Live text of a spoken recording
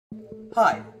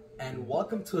Hi, and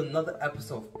welcome to another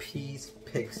episode of P's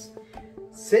Picks.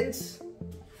 Since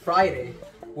Friday,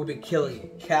 we've been killing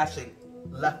it, cashing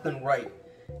left and right.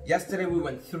 Yesterday we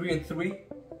went 3-3.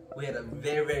 We had a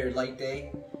very light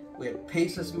day. We had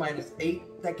Pacers -8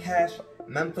 that cash,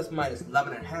 Memphis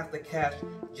 -11.5 that cash,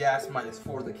 Jazz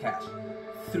 -4 that cash.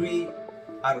 3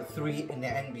 out of 3 in the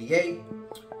NBA.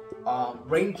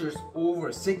 Rangers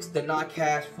over 6 did not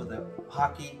cash for the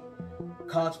hockey.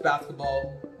 College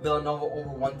basketball, Villanova over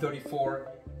 134,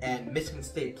 and Michigan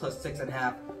State plus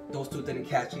 6.5. Those two didn't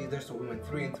catch either, so we went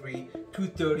 3-3,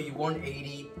 230,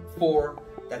 180, 4.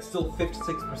 That's still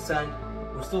 56%.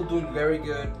 We're still doing very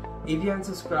good. If you haven't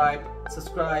subscribed,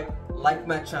 subscribe, like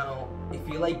my channel. If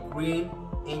you like green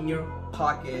in your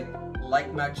pocket,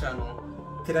 like my channel.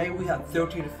 Today we have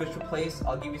 13 official plays.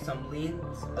 I'll give you some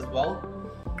leans as well.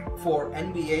 For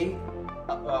NBA,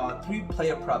 3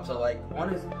 player props I like.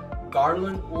 One is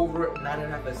Garland over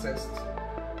 9.5 assists,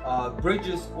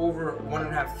 Bridges over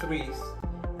 1.5 threes,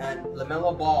 and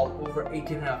LaMelo Ball over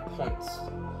 18.5 points.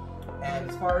 And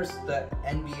as far as the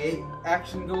NBA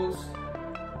action goes,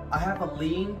 I have a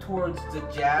lean towards the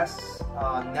Jazz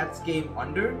Nets game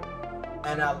under,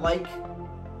 and I like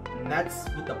Nets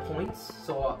with the points.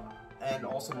 So and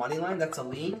also money line. That's a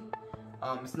lean.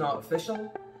 It's not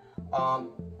official.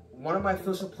 One of my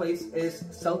official plays is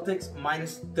Celtics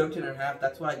 -13.5.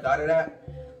 That's what I got it at.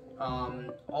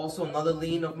 Also, another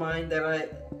lean of mine that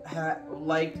I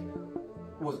liked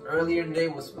was earlier in the day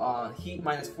was Heat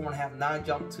 -4.5. Now I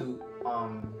jumped to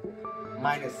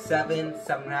 -7,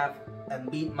 7.5. And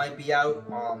Embiid might be out.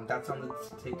 That's something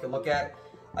to take a look at.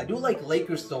 I do like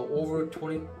Lakers though over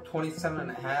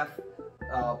 27.5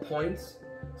 points.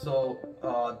 So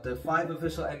the 5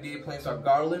 official NBA plays are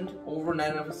Garland over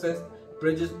 9.5 assists,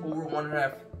 Bridges over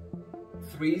 1.5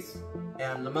 threes,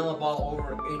 and LaMelo Ball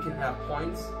over 18.5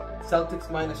 points. Celtics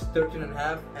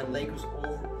 -13.5, and Lakers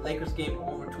game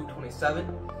over 227.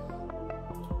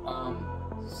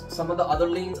 Some of the other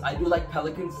leans, I do like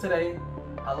Pelicans today.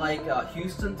 I like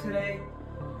Houston today,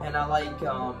 and I like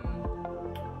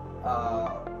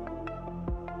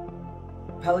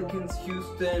Pelicans,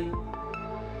 Houston,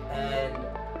 and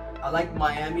I like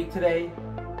Miami today.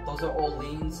 Those are all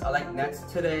leans. I like Nets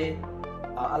today.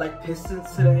 I like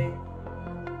Pistons today.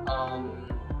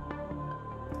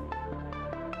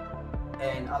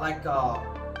 And I like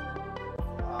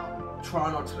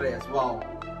Toronto today as well.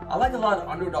 I like a lot of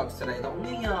underdogs today. The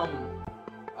only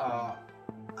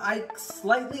I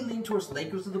slightly lean towards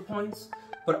Lakers with the points,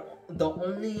 but the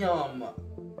only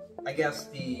I guess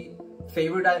the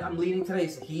favorite I'm leaning today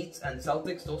is Heat and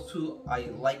Celtics. Those two I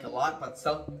like a lot, but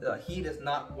Heat is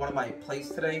not one of my plays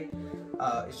today.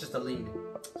 It's just a lean.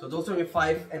 So those are your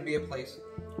 5 NBA plays.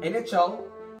 NHL,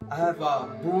 I have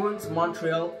Bruins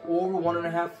Montreal over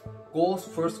 1.5 goals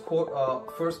first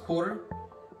quarter.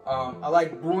 I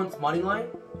like Bruins money line.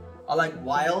 I like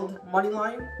Wild money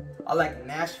line. I like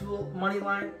Nashville money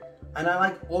line. And I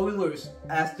like Oilers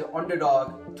as the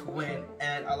underdog to win.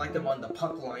 And I like them on the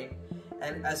puck line.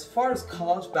 And as far as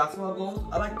college basketball goes,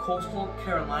 I like Coastal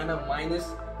Carolina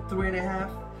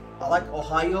 -3.5. I like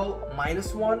Ohio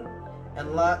 -1.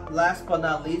 And last but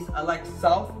not least, I like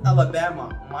South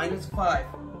Alabama -5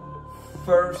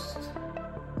 first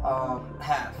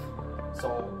half.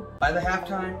 So by the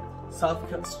halftime, South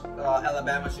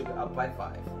Alabama should be up by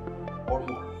 5 or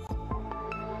more.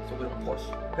 So we don't push,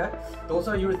 okay? Those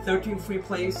are your 13 free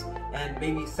plays and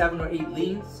maybe 7 or 8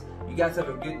 leans. You guys have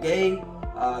a good day,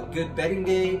 good betting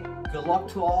day. Good luck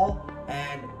to all,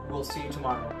 and we'll see you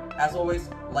tomorrow. As always,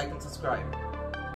 like and subscribe.